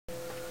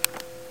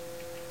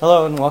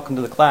Hello and welcome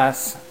to the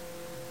class.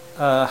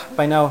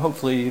 By now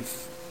hopefully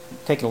you've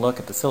taken a look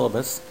at the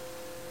syllabus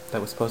that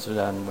was posted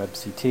on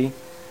WebCT,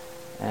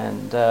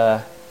 and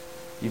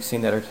you've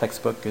seen that our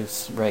textbook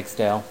is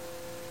Ragsdale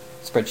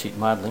Spreadsheet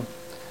Modeling.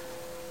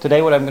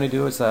 Today what I'm going to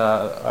do is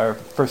our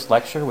first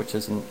lecture, which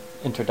is an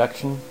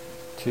introduction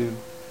to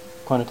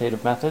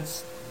quantitative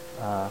methods,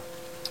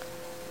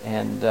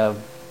 and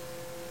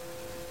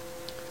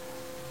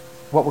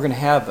what we're going to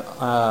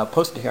have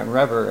posted here on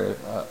Rever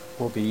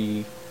will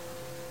be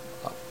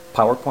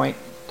PowerPoint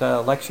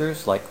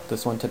lectures like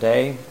this one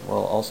today.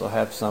 We'll also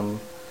have some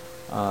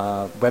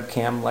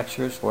webcam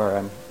lectures where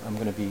I'm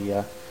going to be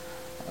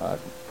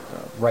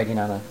writing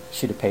on a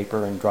sheet of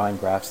paper and drawing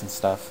graphs and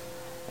stuff,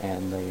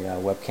 and the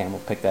webcam will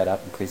pick that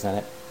up and present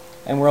it.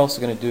 And we're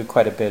also going to do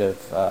quite a bit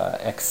of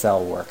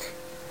Excel work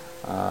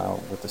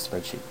with the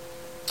spreadsheet.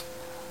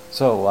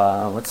 So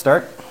let's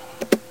start.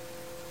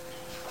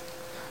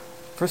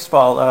 First of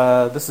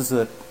all, this is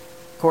a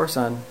course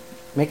on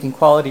making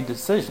quality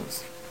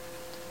decisions.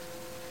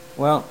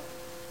 Well,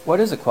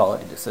 what is a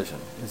quality decision?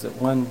 Is it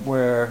one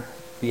where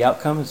the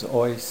outcome is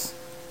always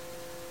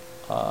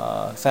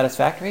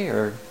satisfactory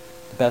or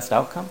the best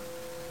outcome?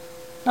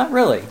 Not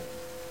really.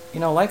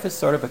 You know, life is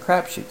sort of a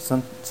crapshoot.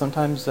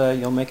 Sometimes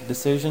you'll make a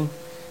decision,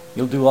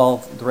 you'll do all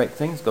the right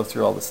things, go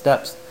through all the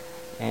steps,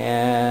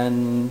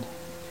 and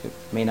it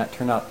may not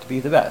turn out to be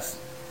the best.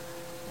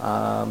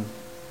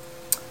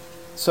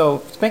 So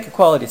to make a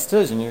quality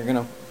decision, you're going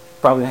to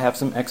probably have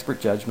some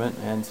expert judgment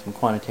and some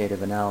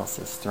quantitative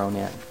analysis thrown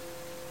in.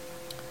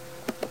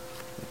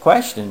 The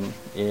question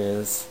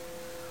is,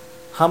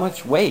 how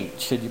much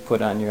weight should you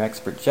put on your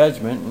expert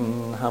judgment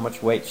and how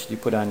much weight should you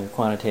put on your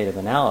quantitative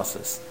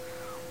analysis,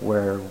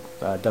 where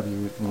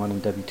W1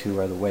 and W2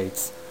 are the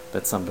weights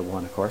that sum to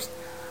 1, of course.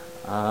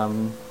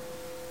 And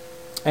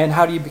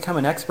how do you become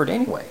an expert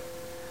anyway?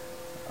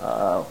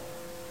 Of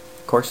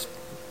course,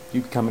 you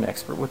become an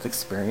expert with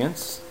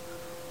experience,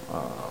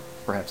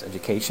 perhaps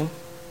education.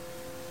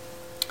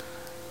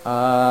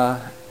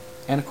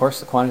 And of course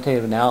the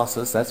quantitative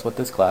analysis, that's what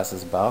this class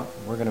is about.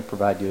 We're going to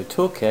provide you a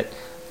toolkit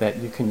that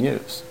you can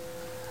use.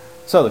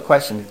 So the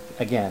question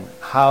again,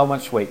 how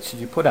much weight should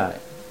you put on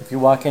it? If you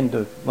walk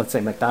into, let's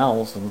say,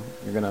 McDonald's and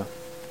you're going to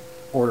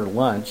order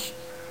lunch,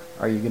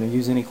 are you going to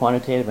use any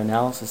quantitative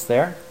analysis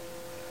there?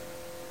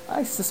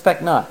 I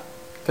suspect not,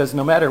 because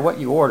no matter what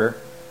you order,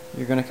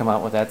 you're going to come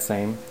out with that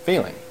same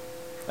feeling,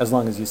 as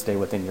long as you stay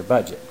within your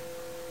budget.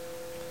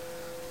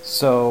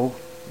 So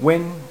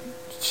when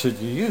should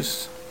you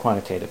use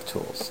quantitative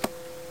tools?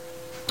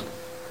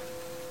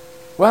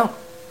 Well,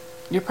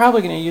 you're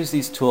probably going to use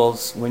these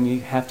tools when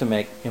you have to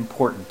make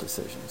important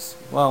decisions.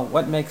 Well,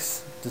 what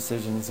makes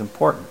decisions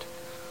important?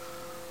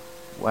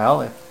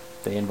 Well, if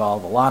they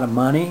involve a lot of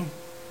money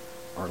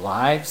or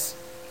lives.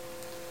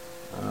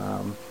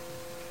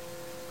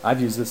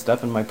 I've used this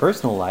stuff in my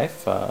personal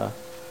life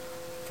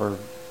for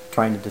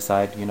trying to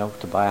decide, you know,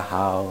 to buy a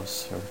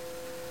house or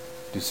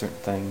do certain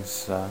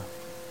things.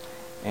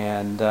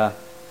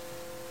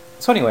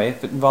 So anyway,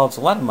 if it involves a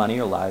lot of money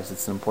or lives,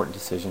 it's an important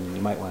decision and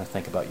you might want to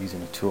think about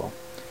using a tool.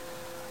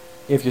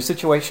 If your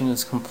situation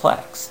is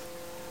complex,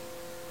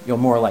 you'll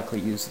more likely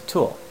use a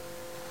tool.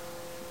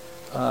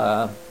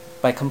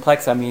 By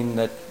complex, I mean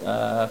that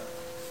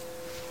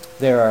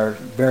there are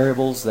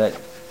variables that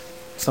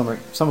some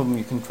of them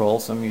you control,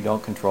 some you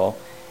don't control.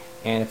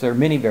 And if there are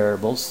many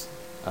variables,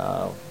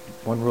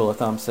 one rule of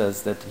thumb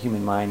says that the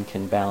human mind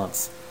can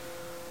balance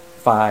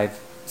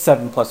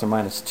 7 plus or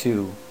minus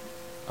 2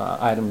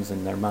 items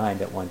in their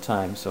mind at one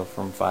time, so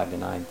from 5 to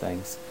 9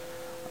 things,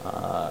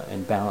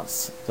 and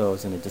balance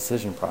those in a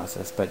decision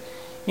process. But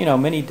you know,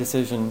 many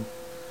decision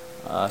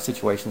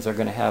situations are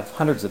going to have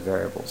hundreds of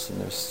variables, and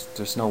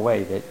there's no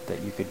way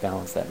that you could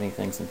balance that many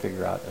things and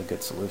figure out a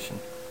good solution.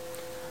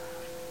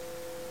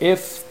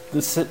 If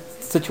the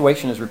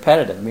situation is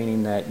repetitive,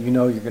 meaning that you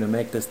know you're going to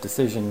make this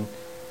decision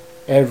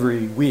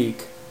every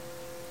week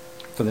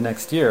for the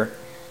next year,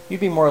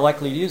 you'd be more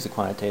likely to use a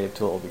quantitative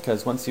tool,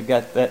 because once you've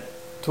got that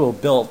tool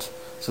built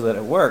so that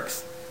it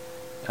works,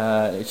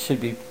 it should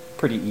be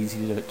pretty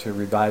easy to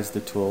revise the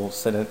tool,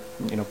 set it,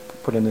 you know,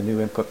 put in the new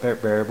input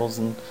variables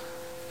and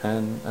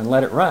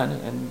let it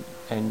run,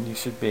 and you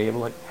should be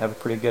able to have a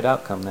pretty good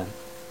outcome then.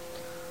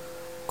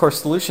 Of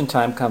course, solution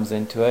time comes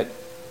into it.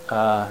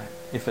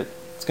 If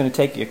it's going to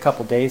take you a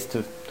couple days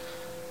to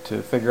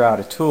figure out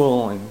a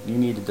tool and you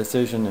need a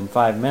decision in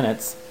 5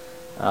 minutes,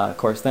 of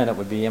course then it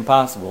would be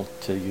impossible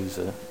to use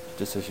a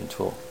decision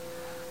tool.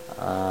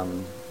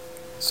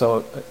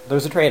 So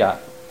there's a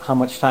trade-off. How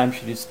much time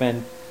should you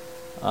spend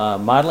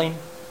modeling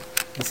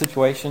the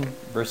situation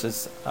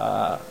versus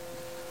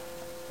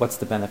what's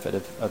the benefit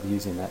of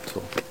using that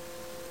tool?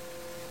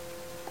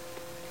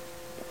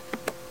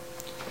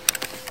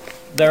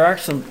 There are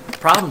some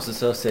problems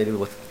associated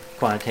with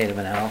quantitative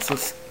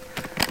analysis.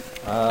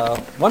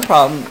 One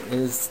problem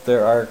is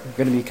there are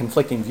going to be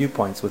conflicting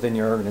viewpoints within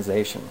your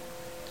organization.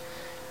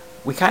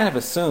 We kind of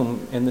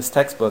assume in this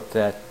textbook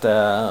that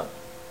the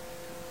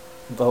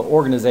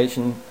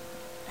organization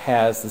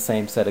has the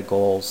same set of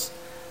goals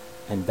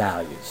and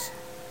values.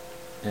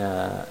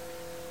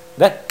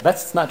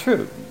 That's not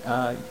true.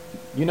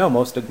 You know,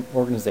 most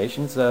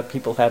organizations,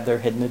 people have their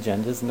hidden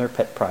agendas and their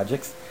pet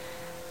projects,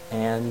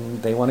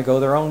 and they want to go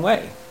their own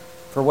way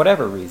for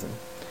whatever reason.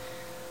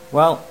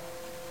 Well,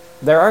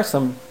 there are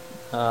some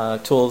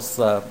tools,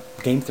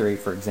 game theory,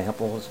 for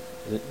example,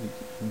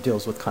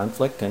 deals with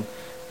conflict, and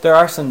there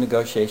are some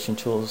negotiation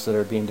tools that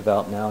are being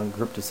developed now and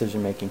group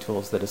decision-making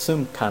tools that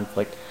assume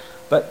conflict.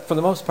 But for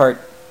the most part,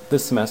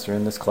 this semester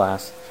in this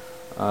class,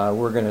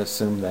 we're going to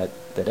assume that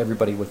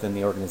everybody within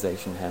the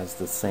organization has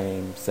the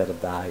same set of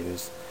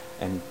values,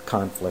 and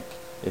conflict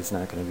is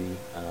not going to be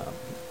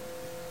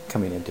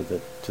coming into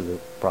the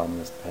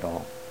problem at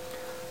all.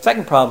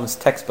 Second problem is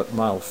textbook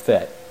model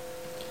fit.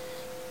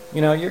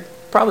 You know, you're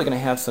probably going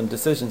to have some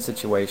decision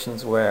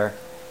situations where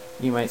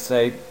you might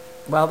say,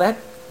 well, that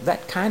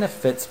kind of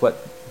fits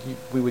what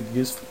we would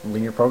use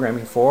linear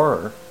programming for,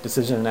 or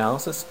decision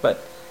analysis, but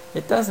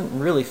it doesn't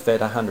really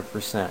fit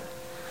 100%.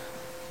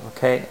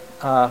 Okay,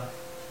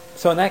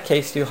 so in that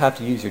case, you'll have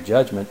to use your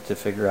judgment to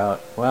figure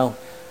out, well,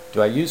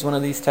 do I use one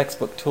of these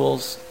textbook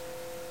tools,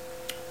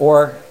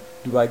 or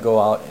do I go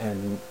out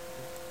and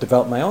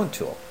develop my own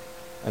tool,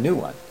 a new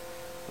one?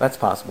 That's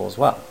possible as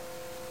well.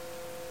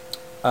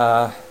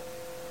 But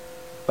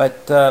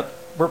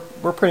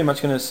we're pretty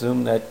much going to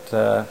assume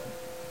that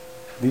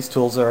these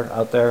tools are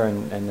out there,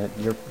 and that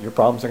your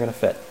problems are going to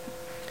fit.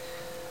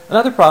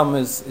 Another problem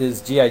is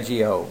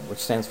GIGO, which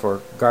stands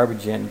for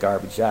garbage in,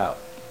 garbage out.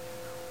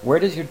 Where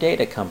does your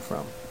data come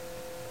from?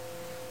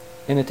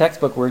 In the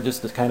textbook, we're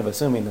just kind of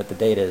assuming that the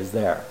data is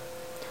there.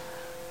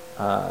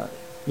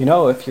 You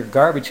know, if your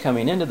garbage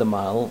coming into the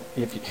model,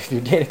 if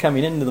your data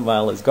coming into the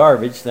model is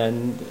garbage,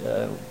 then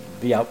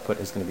the output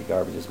is going to be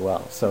garbage as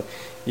well. So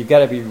you've got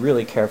to be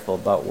really careful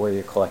about where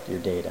you collect your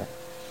data.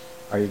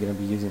 Are you going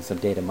to be using some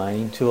data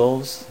mining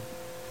tools?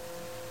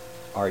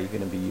 Are you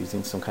going to be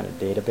using some kind of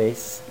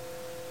database,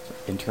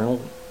 internal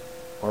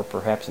or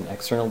perhaps an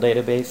external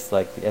database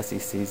like the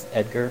SEC's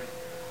Edgar,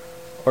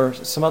 or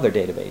some other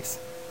database?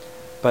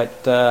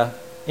 But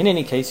in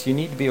any case, you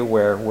need to be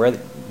aware where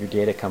your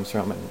data comes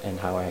from and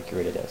how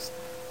accurate it is.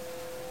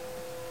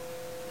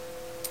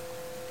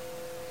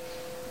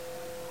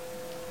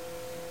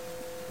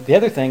 The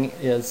other thing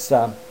is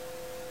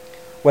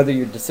whether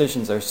your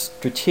decisions are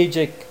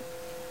strategic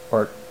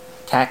or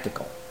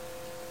tactical.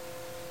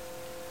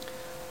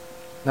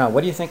 Now,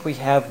 what do you think we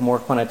have more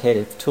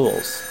quantitative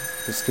tools,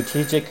 the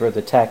strategic or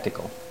the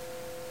tactical?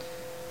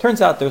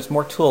 Turns out there's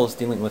more tools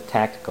dealing with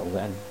tactical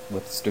than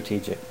with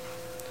strategic.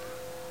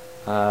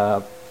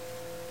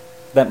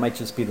 That might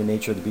just be the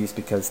nature of the beast,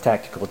 because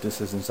tactical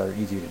decisions are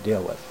easier to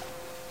deal with.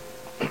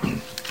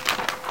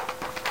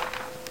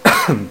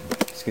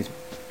 Excuse me.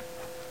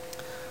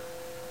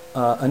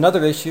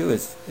 Another issue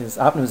is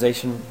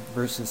optimization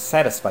versus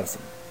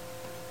satisficing.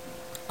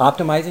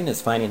 Optimizing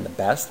is finding the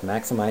best,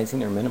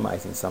 maximizing or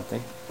minimizing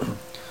something,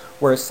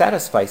 whereas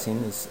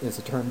satisficing is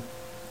a term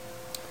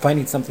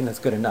finding something that's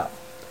good enough.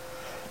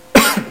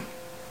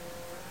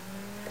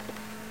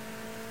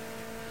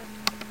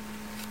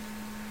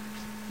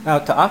 Now,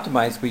 to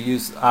optimize, we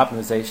use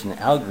optimization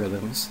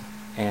algorithms,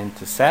 and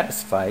to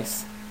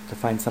satisfice, to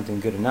find something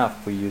good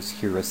enough, we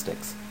use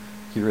heuristics.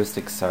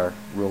 Heuristics are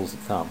rules of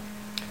thumb.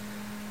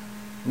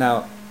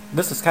 Now,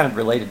 this is kind of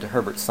related to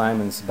Herbert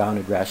Simon's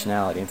bounded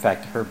rationality. In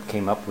fact, Herb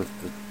came up with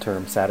the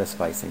term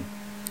satisficing.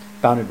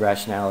 Bounded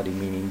rationality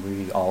meaning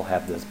we all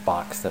have this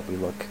box that we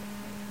look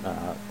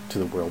to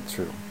the world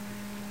through,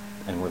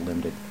 and we're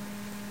limited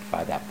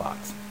by that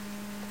box.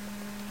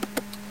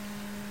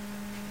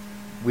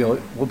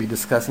 We'll be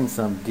discussing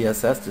some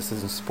DSS,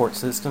 decision support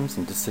systems,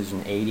 and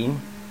decision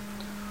aiding.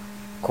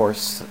 Of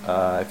course,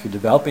 if you're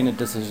developing a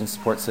decision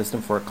support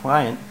system for a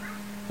client,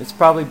 it's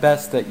probably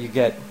best that you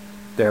get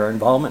their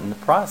involvement in the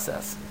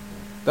process.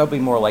 They'll be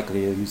more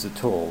likely to use the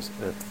tools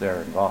if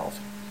they're involved.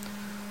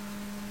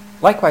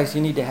 Likewise,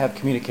 you need to have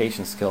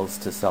communication skills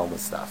to sell the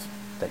stuff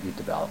that you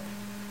develop.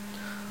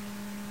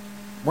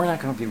 We're not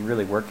going to be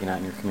really working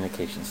on your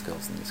communication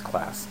skills in this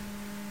class.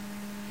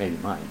 Maybe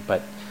mine,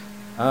 but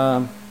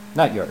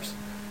not yours.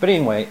 But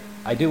anyway,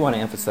 I do want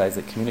to emphasize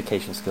that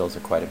communication skills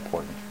are quite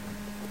important.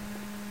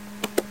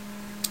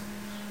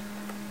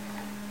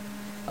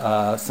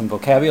 Some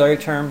vocabulary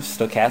terms: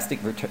 stochastic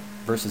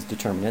versus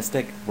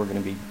deterministic. We're going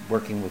to be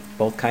working with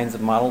both kinds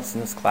of models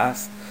in this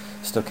class.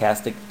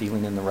 Stochastic,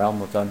 dealing in the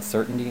realm of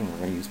uncertainty, and we're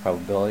going to use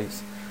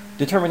probabilities.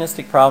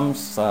 Deterministic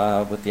problems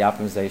with the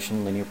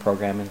optimization, linear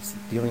programming,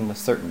 dealing with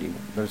certainty.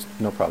 There's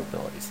no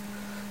probabilities.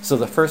 So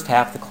the first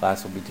half of the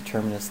class will be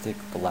deterministic,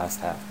 the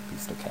last half will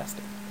be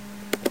stochastic.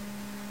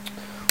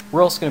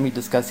 We're also going to be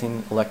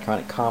discussing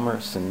electronic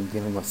commerce and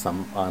dealing with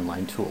some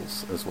online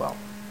tools as well.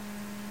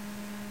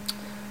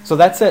 So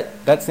that's it.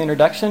 That's the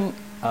introduction.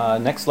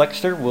 Next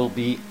lecture will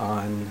be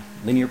on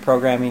linear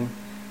programming,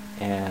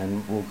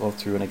 and we'll go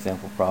through an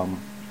example problem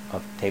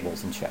of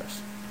tables and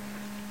chairs.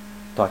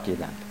 Talk to you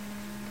then.